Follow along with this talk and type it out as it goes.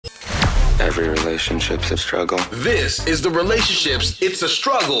Every relationship's a struggle. This is the Relationships It's a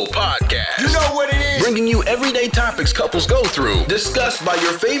Struggle podcast. You know what it is? Bringing you everyday topics couples go through, discussed by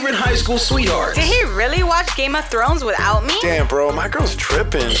your favorite high school sweethearts. Did he really watch Game of Thrones without me? Damn, bro, my girl's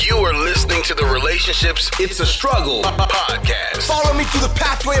tripping. You are listening to the Relationships It's a Struggle podcast. Follow me through the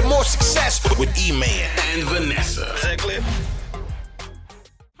pathway of more success with E-Man And Vanessa. Is that clear?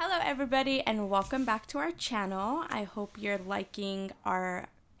 Hello everybody and welcome back to our channel. I hope you're liking our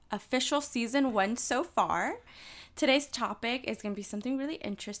official season 1 so far. Today's topic is going to be something really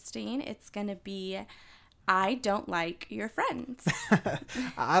interesting. It's going to be I don't like your friends.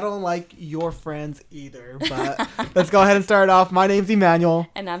 I don't like your friends either, but let's go ahead and start off. My name's Emmanuel.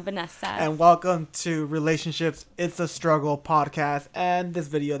 And I'm Vanessa. And welcome to Relationships It's a Struggle podcast and this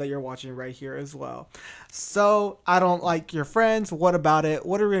video that you're watching right here as well. So, I don't like your friends. What about it?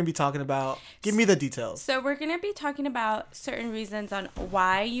 What are we going to be talking about? Give me the details. So we're going to be talking about certain reasons on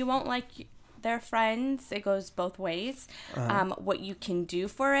why you won't like their friends. It goes both ways. What you can do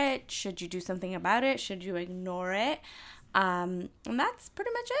for it. Should you do something about it? Should you ignore it? And that's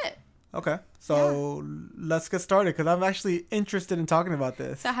pretty much it. Okay. So, let's get started because I'm actually interested in talking about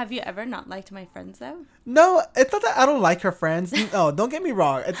this. So have you ever not liked my friends though? No, it's not that I don't like her friends. No, don't get me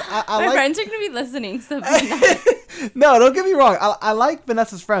wrong. My friends are going to be listening, so be nice. No, don't get me wrong. I like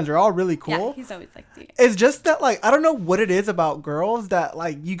Vanessa's friends. They're all really cool. Yeah, he's always liked you. It's just that, like, I don't know what it is about girls that,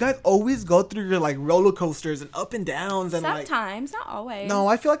 like, you guys always go through your, like, roller coasters and up and downs. And Sometimes, not always. No,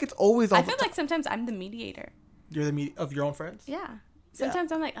 I feel like it's always all I feel like sometimes I'm the mediator. You're the of your own friends? Yeah.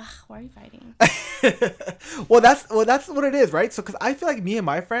 Sometimes I'm like, ugh, why are you fighting? Well, that's what it is, right? So, because I feel like me and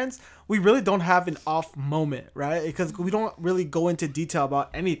my friends, we really don't have an off moment, right? Because we don't really go into detail about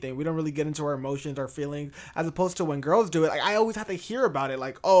anything. We don't really get into our emotions, our feelings, as opposed to when girls do it. Like, I always have to hear about it.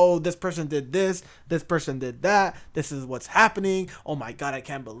 Like, oh, this person did this person did that. This is what's happening. Oh my God, I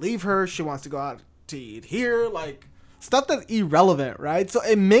can't believe her. She wants to go out to eat here. Like, stuff that's irrelevant, right? So,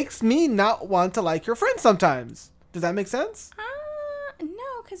 it makes me not want to like your friends sometimes. Does that make sense?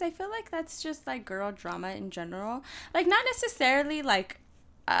 No, because I feel like that's just like girl drama in general. Like, not necessarily like,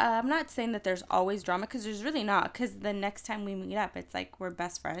 I'm not saying that there's always drama because there's really not. Because the next time we meet up, it's like we're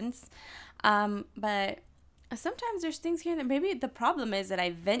best friends. But sometimes there's things here that maybe the problem is that I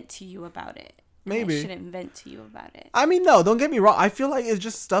vent to you about it. Maybe. I shouldn't vent to you about it. I mean, no, don't get me wrong. I feel like it's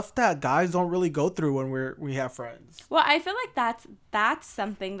just stuff that guys don't really go through when we have friends. Well, I feel like that's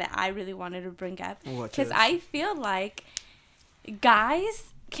something that I really wanted to bring up. Because I feel like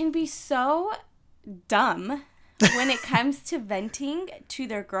guys can be so dumb when it comes to venting to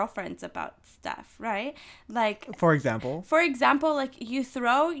their girlfriends about stuff, right? Like, for example, like, you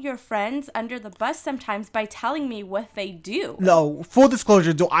throw your friends under the bus sometimes by telling me what they do. No, full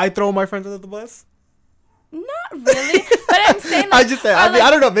disclosure, do I throw my friends under the bus? Not really, but I'm saying like, I just say, I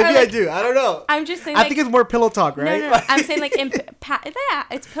don't know, maybe I do. I don't know. I'm just saying, I think it's more pillow talk, right? No. I'm saying like yeah,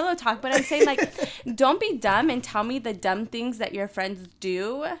 it's pillow talk, but I'm saying like, don't be dumb and tell me the dumb things that your friends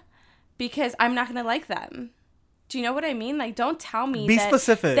do because I'm not gonna like them. Do you know what I mean? Like, don't tell me be that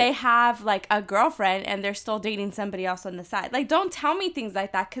specific. They have like a girlfriend and they're still dating somebody else on the side. Like, don't tell me things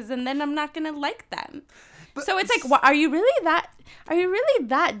like that because then I'm not gonna like them. But, so it's like, are you really that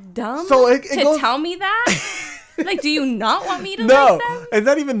dumb to tell me that? Like, do you not want me to like them? No, it's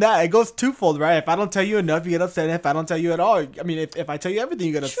not even that. It goes twofold, right? If I don't tell you enough, you get upset. If I don't tell you at all, I mean, if I tell you everything,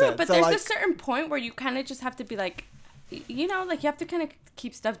 you get upset. True, but so, there's a certain point where you kind of just have to be like, you know, like you have to kind of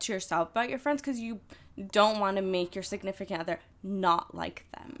keep stuff to yourself about your friends because you don't want to make your significant other not like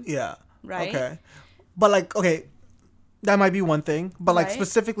them. Yeah. Right? Okay. But like, okay, that might be one thing. But like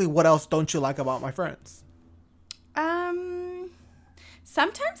specifically, what else don't you like about my friends?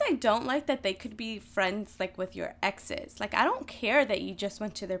 Sometimes I don't like that they could be friends like with your exes. Like, I don't care that you just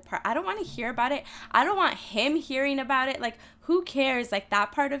went to their part. I don't want to hear about it. I don't want him hearing about it. Like, who cares? Like,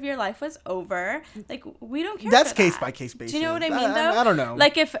 that part of your life was over. Like, we don't care. That's case by case basis. Do you know what I mean, though? I don't know.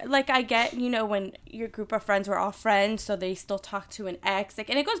 Like, if, like, I get, you know, when your group of friends were all friends, so they still talk to an ex. Like,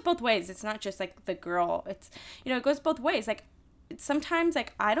 and it goes both ways. It's not just, like, the girl. It's, you know, it goes both ways. Like, sometimes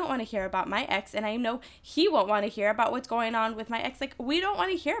like I don't want to hear about my ex and I know he won't want to hear about what's going on with my ex. Like, we don't want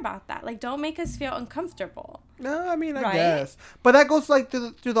to hear about that. Like, don't make us feel uncomfortable. No, I mean, I guess. But that goes like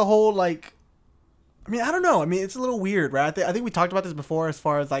through the whole like, I mean, I don't know. I mean, it's a little weird, right? I think we talked about this before as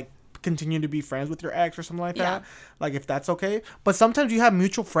far as like continue to be friends with your ex or something like that. Like, if that's okay. But sometimes you have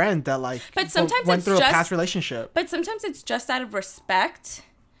mutual friends that like went through a past relationship. But sometimes it's just out of respect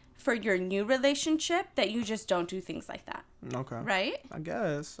for your new relationship that you just don't do things like that. Okay. Right? I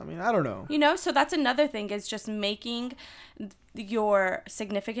guess. I mean, I don't know. You know, so that's another thing is just making your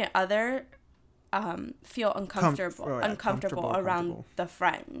significant other feel uncomfortable comfortable. around the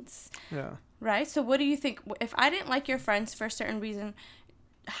friends. Yeah. Right? So what do you think? If I didn't like your friends for a certain reason,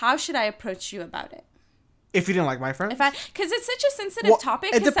 how should I approach you about it? If you didn't like my friend? Because it's such a sensitive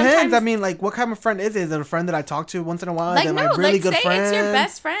topic. It depends. I mean, like, what kind of friend is it? Is it a friend that I talk to once in a while? Like, then, no, like, really like, good say friend? it's your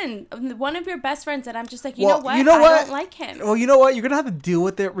best friend, one of your best friends, and I'm just like, you know what? I don't like him. Well, you know what? You're going to have to deal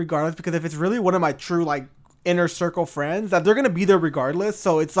with it regardless, because if it's really one of my true, like, inner circle friends, that they're going to be there regardless.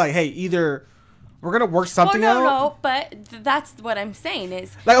 So it's like, hey, either we're going to work something out. No, but that's what I'm saying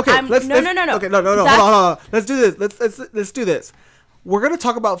is... Like, okay, let's... No. Okay, no. Hold on. Let's do this. Let's do this. We're going to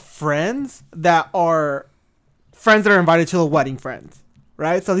talk about friends that are... friends that are invited to the wedding, friends,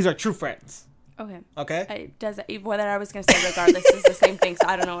 right? So these are true friends. Okay. Whether I was gonna say regardless is the same thing, so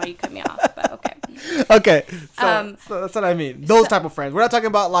I don't know why you cut me off, but okay. Okay. So that's what I mean. Those type of friends. We're not talking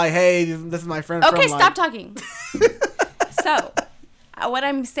about like, hey, this is my friend. Okay, from, stop talking. So, what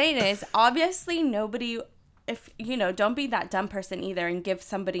I'm saying is, obviously, nobody. If don't be that dumb person either, and give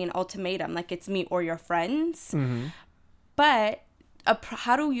somebody an ultimatum like it's me or your friends. Mm-hmm. But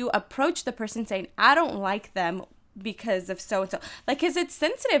how do you approach the person saying, I don't like them because of so and so? Like, because it's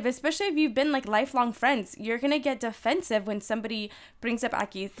sensitive, especially if you've been like lifelong friends. You're gonna get defensive when somebody brings up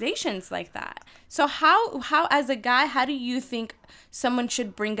accusations like that. So how as a guy, how do you think someone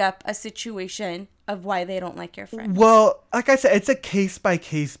should bring up a situation of why they don't like your friend? Well, like I said, it's a case by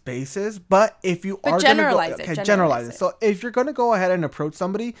case basis. But if you are generalize generalize it. So if you're gonna go ahead and approach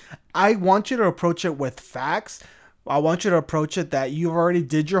somebody, I want you to approach it with facts. I want you to approach it that you already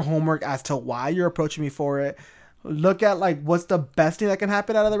did your homework as to why you're approaching me for it. Look at like what's the best thing that can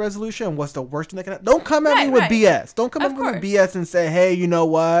happen out of the resolution and what's the worst thing that can happen. Don't come at me with BS. Don't come at me with BS and say, hey, you know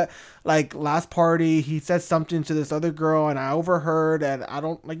what? Like last party, he said something to this other girl and I overheard and I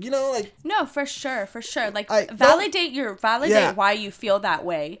don't like, No, for sure. Like validate why you feel that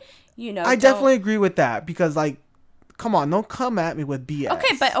way. I definitely agree with that because like, come on, don't come at me with BS.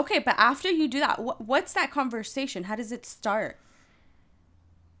 Okay, but after you do that, what's that conversation? How does it start?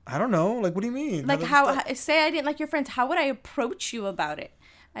 I don't know. Like, what do you mean? Like, say I didn't like your friends. How would I approach you about it?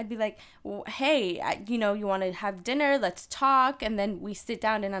 I'd be like, well, hey, you want to have dinner? Let's talk. And then we sit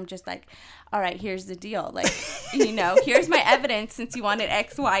down and I'm just like, all right, here's the deal. Like, here's my evidence since you wanted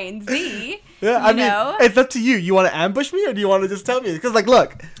X, Y, and Z. Yeah, I mean, it's up to you. You want to ambush me or do you want to just tell me? Because, like,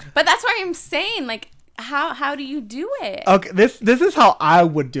 look. But that's what I'm saying. Like, how do you do it? Okay, this is how I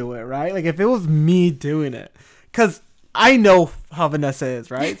would do it, right? Like if it was me doing it, because I know how Vanessa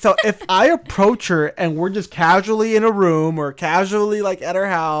is, right? So if I approach her and we're just casually in a room or casually like at her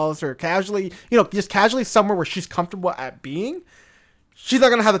house or casually, just casually somewhere where she's comfortable at being, she's not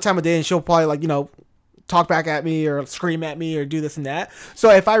gonna have the time of day and she'll probably like talk back at me or scream at me or do this and that. So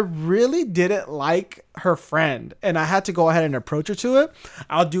if I really didn't like her friend and I had to go ahead and approach her to it,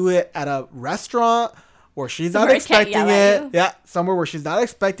 I'll do it at a restaurant where she's not expecting it. Yeah, somewhere where she's not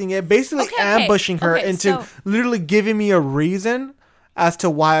expecting it. Basically ambushing her into literally giving me a reason as to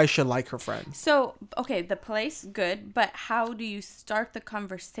why I should like her friend. So, the place, good, but how do you start the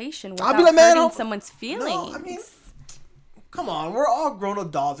conversation without hurting someone's feelings? No, I mean, come on, we're all grown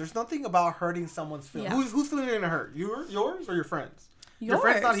adults. There's nothing about hurting someone's feelings. Yeah. Who's feeling gonna hurt? Yours or your friends? Your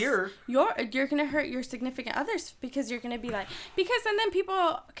friend's not here. You're gonna hurt your significant others because you're gonna be like, and then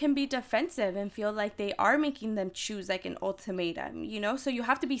people can be defensive and feel like they are making them choose like an ultimatum, So you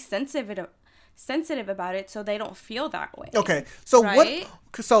have to be sensitive about it so they don't feel that way. Okay, so right?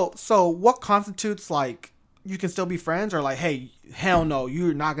 what constitutes like you can still be friends or like, hey, hell no,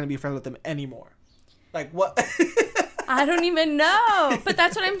 you're not gonna be friends with them anymore? Like what? I don't even know. But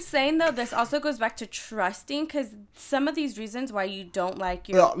that's what I'm saying, though. This also goes back to trusting, because some of these reasons why you don't like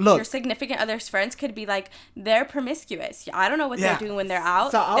your significant other's friends could be like they're promiscuous. I don't know what they're doing when they're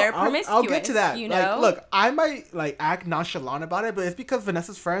out. So they're promiscuous. I'll get to that. Like, look, I might like act nonchalant about it, but it's because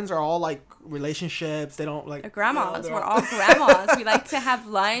Vanessa's friends are all like relationships. They don't like grandmas. We're all grandmas. We like to have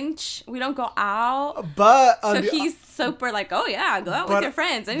lunch. We don't go out. But so he's super like, oh yeah, go out with your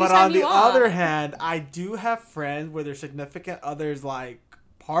friends anytime But on you the want. other hand, I do have friends where their significant others like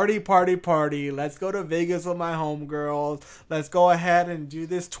party. Let's go to Vegas with my homegirls. Let's go ahead and do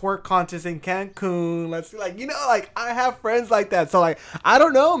this twerk contest in Cancun. Let's I have friends like that. So like, I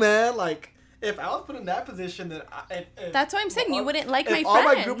don't know, man. Like, if I was put in that position, then that's what I'm saying. You wouldn't like my friends. All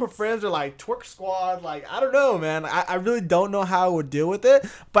my group of friends are like twerk squad. Like, I don't know, man. I really don't know how I would deal with it.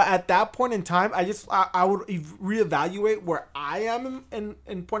 But at that point in time, I would reevaluate where I am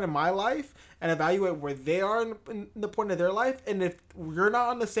in point in my life and evaluate where they are in the point of their life. And if you're not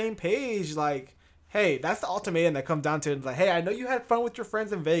on the same page, like, hey, that's the ultimatum that comes down to it. It's like, hey, I know you had fun with your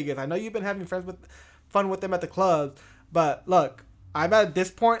friends in Vegas. I know you've been having fun with them at the clubs. But look, I'm at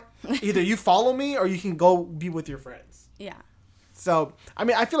this point. Either you follow me or you can go be with your friends. Yeah. So, I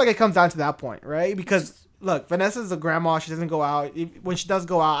mean, I feel like it comes down to that point, right? Because, look, Vanessa's a grandma. She doesn't go out. When she does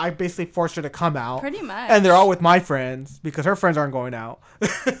go out, I basically force her to come out. Pretty much. And they're all with my friends because her friends aren't going out.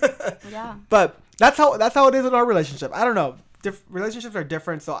 Yeah. But that's how it is in our relationship. I don't know. Relationships are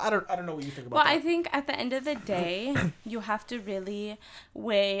different, so I don't know what you think about that. Well, I think at the end of the day, you have to really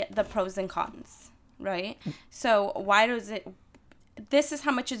weigh the pros and cons, right? So why does it... This is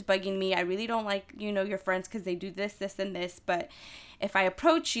how much is bugging me. I really don't like, your friends because they do this, this, and this. But if I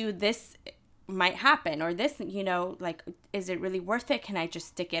approach you, this might happen. Or this, like, is it really worth it? Can I just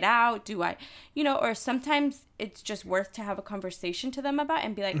stick it out? Do I, or sometimes it's just worth to have a conversation to them about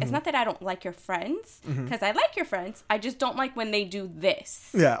and be like, it's not that I don't like your friends. Because I like your friends. I just don't like when they do this.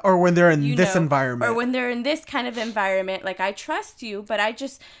 Yeah, or when they're in this environment. Or when they're in this kind of environment. Like, I trust you, but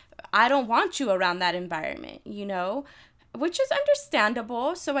I don't want you around that environment, which is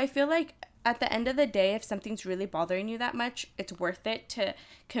understandable. So I feel like at the end of the day, if something's really bothering you that much, it's worth it to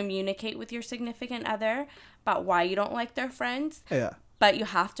communicate with your significant other about why you don't like their friends. Yeah. But you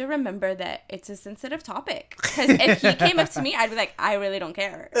have to remember that it's a sensitive topic. Because if he came up to me, I'd be like, I really don't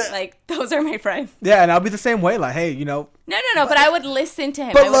care. Like, those are my friends. Yeah, and I'll be the same way. Like, hey, No, but I would listen to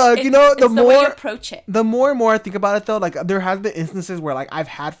him. But look, the way you approach it. The more and more I think about it, though, like, there has been instances where, like, I've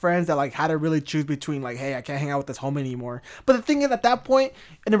had friends that, like, had to really choose between, like, hey, I can't hang out with this homie anymore. But the thing is, at that point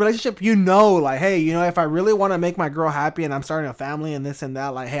in a relationship, like, hey, if I really want to make my girl happy and I'm starting a family and this and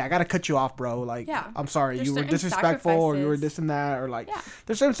that, like, hey, I got to cut you off, bro. Like, yeah. I'm sorry. There's you were certain disrespectful or you were sacrifices. this and that. Or, like, Yeah.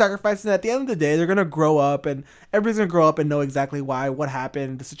 there's certain sacrifices. And at the end of the day, they're going to grow up and everybody's going to grow up and know exactly why, what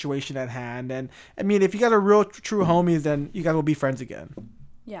happened, the situation at hand. And, I mean, if you guys are real, true homies, then you guys will be friends again.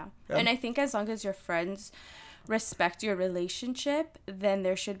 Yeah. And I think as long as your friends respect your relationship, then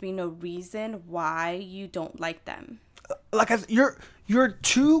there should be no reason why you don't like them. Like, as you're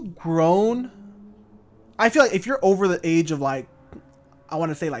too grown. I feel like if you're over the age of, like, I want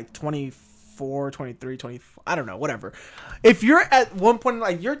to say, like, 24, 23, 24, I don't know, whatever. If you're at one point,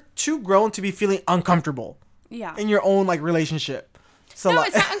 like, you're too grown to be feeling uncomfortable Yeah. in your own, like, relationship. So, No, like,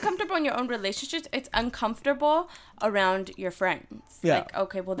 it's not uncomfortable in your own relationships. It's uncomfortable around your friends. Yeah. Like,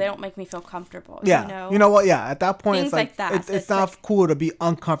 okay, well, they don't make me feel comfortable. yeah. You know what? Yeah, at that point, Things it's like, like that. it's not cool to be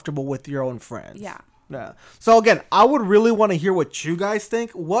uncomfortable with your own friends. Yeah. Yeah. So again, I would really want to hear what you guys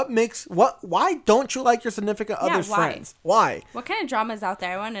think. Why don't you like your significant other's why? friends? Why? What kind of drama's out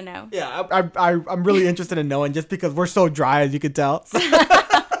there? I want to know. Yeah, I'm really interested in knowing just because we're so dry, as you can tell.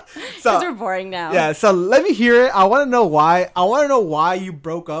 Because we're boring now. Yeah, so let me hear it. I want to know why. I want to know why you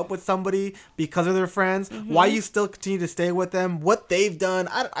broke up with somebody because of their friends. Why you still continue to stay with them. What they've done.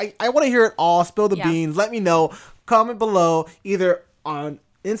 I want to hear it all. Spill the beans. Let me know. Comment below. Either on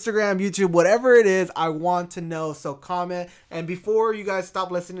Instagram, YouTube, whatever it is. I want to know. So comment. And before you guys stop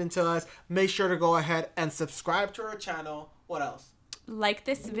listening to us, make sure to go ahead and subscribe to our channel. What else? Like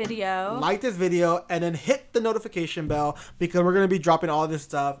this video. Like this video and then hit the notification bell because we're going to be dropping all this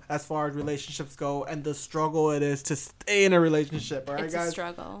stuff as far as relationships go and the struggle it is to stay in a relationship. All right, It's guys? a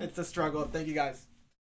struggle. It's a struggle. Thank you, guys.